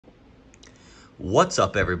What's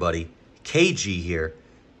up, everybody? KG here,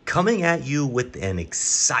 coming at you with an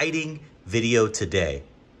exciting video today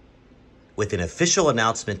with an official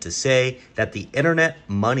announcement to say that the Internet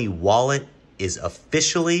Money Wallet is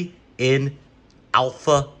officially in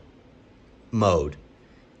alpha mode,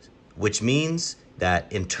 which means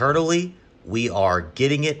that internally we are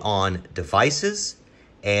getting it on devices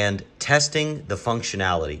and testing the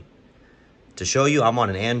functionality. To show you, I'm on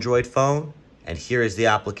an Android phone, and here is the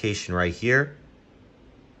application right here.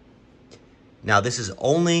 Now, this is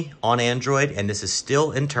only on Android, and this is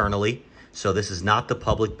still internally, so this is not the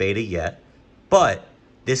public beta yet, but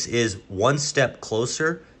this is one step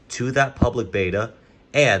closer to that public beta,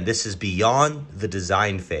 and this is beyond the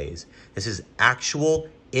design phase. This is actual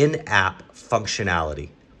in-app functionality.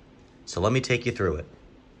 So let me take you through it.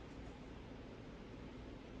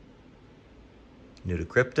 New to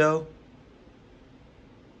crypto.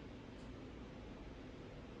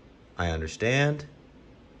 I understand.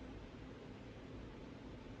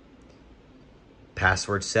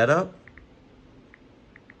 Password setup.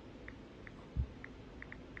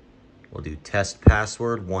 We'll do test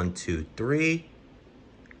password 123.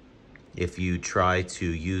 If you try to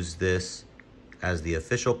use this as the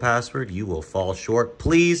official password, you will fall short.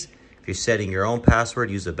 Please, if you're setting your own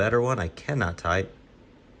password, use a better one. I cannot type.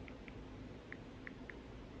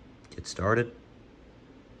 Get started.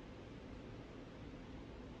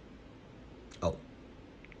 Oh.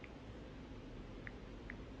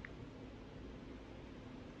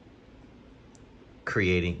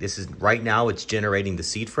 Creating, this is right now, it's generating the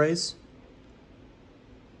seed phrase.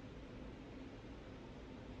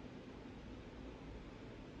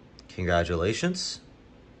 Congratulations.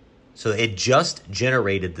 So it just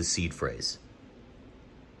generated the seed phrase.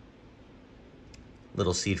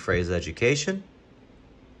 Little seed phrase education.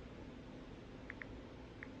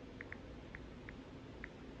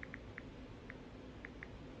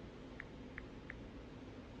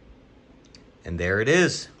 And there it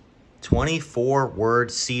is. 24-word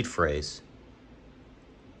seed phrase.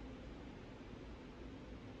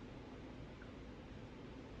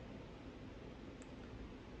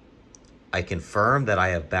 I confirm that I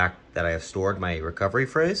have stored my recovery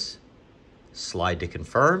phrase. Slide to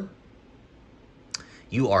confirm.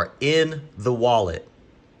 You are in the wallet.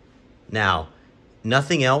 Now,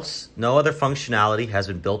 nothing else, no other functionality has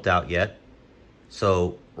been built out yet.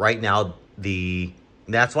 So right now,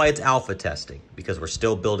 that's why it's alpha testing, because we're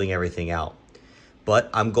still building everything out. But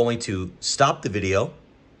I'm going to stop the video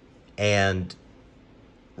and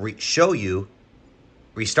restart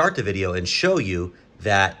the video and show you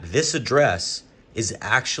that this address is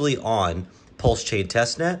actually on PulseChain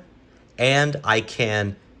Testnet, and I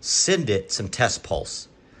can send it some test pulse.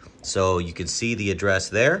 So you can see the address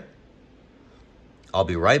there. I'll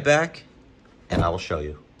be right back and I will show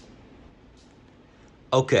you.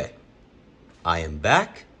 Okay. I am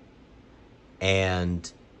back,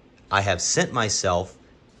 and I have sent myself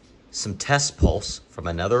some test pulse from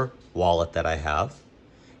another wallet that I have,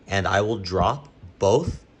 and I will drop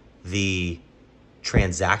both the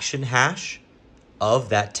transaction hash of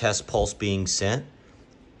that test pulse being sent,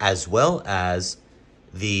 as well as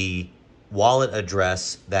the wallet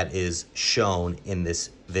address that is shown in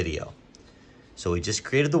this video. So we just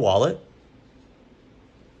created the wallet.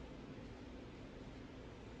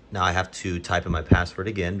 Now I have to type in my password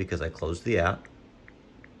again because I closed the app.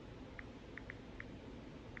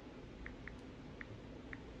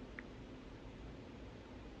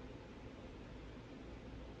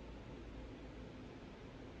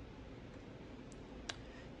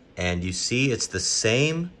 And you see it's the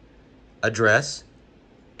same address,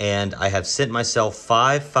 and I have sent myself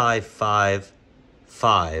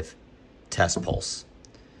 5555 test pulse.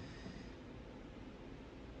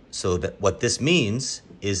 So that what this means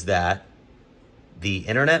is that the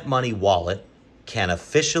Internet Money Wallet can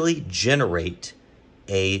officially generate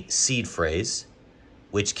a seed phrase,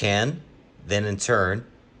 which can then in turn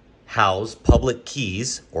house public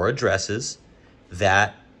keys or addresses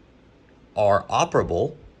that are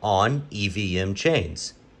operable on EVM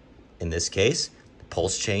chains. In this case,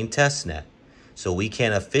 PulseChain Testnet. So we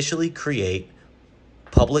can officially create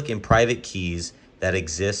public and private keys that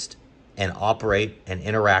exist and operate and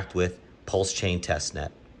interact with PulseChain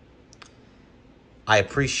Testnet. I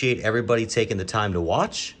appreciate everybody taking the time to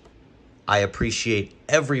watch. I appreciate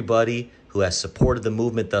everybody who has supported the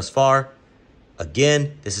movement thus far.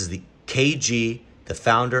 Again, this is the KG, the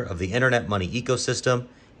founder of the Internet Money ecosystem,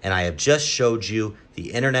 and I have just showed you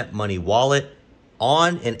the Internet Money Wallet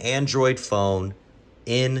on an Android phone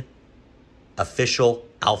in official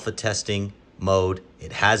alpha testing mode.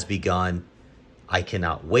 It has begun. I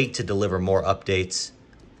cannot wait to deliver more updates.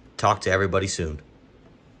 Talk to everybody soon.